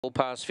All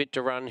pass fit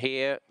to run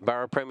here.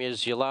 Borough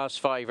Premier's your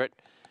last favourite.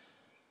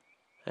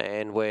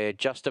 And we're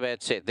just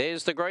about set.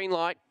 There's the green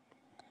light.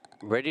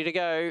 Ready to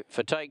go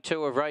for take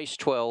 2 of race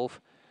 12.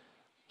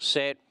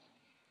 Set.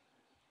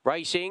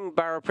 Racing,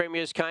 Borough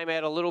Premiers came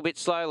out a little bit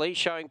slowly.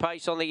 Showing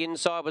pace on the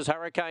inside was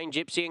Hurricane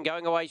Gypsy, and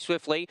going away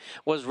swiftly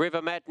was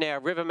River Matt now.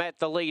 River Matt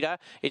the leader.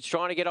 It's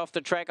trying to get off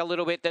the track a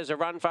little bit. There's a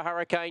run for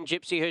Hurricane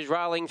Gypsy, who's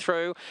rolling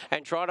through,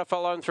 and trying to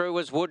follow him through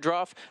was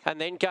Woodruff,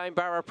 and then came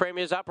Borough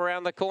Premiers up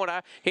around the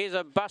corner. Here's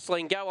a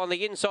bustling go on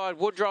the inside.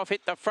 Woodruff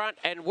hit the front,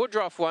 and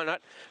Woodruff won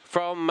it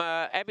from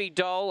Abbey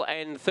Dole,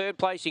 and third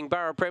placing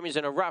Borough Premiers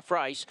in a rough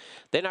race.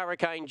 Then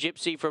Hurricane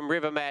Gypsy from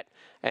River Matt,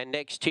 and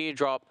next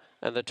Teardrop,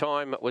 and the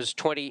time was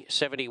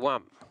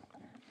 20.71.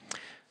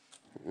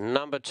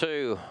 Number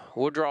 2,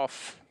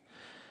 Woodruff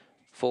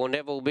for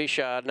Neville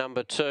Bishard,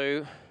 number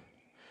 2.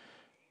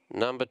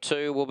 Number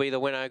 2 will be the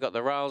winner. Got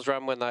the rails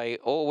run when they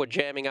all were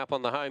jamming up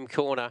on the home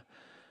corner,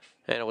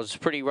 and it was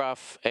pretty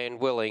rough and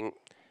willing.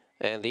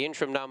 And the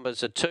interim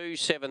numbers are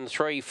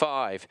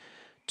 2-7-3-5.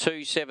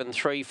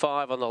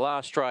 2-7-3-5 on the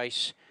last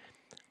race.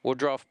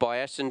 Woodruff by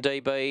Aston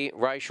DB,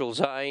 Rachel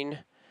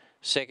Zane.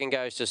 Second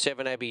goes to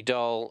 7 Abbey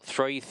Dole,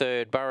 3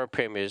 third Borough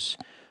Premiers,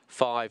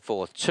 5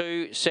 fourth.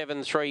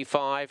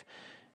 2-7-3-5.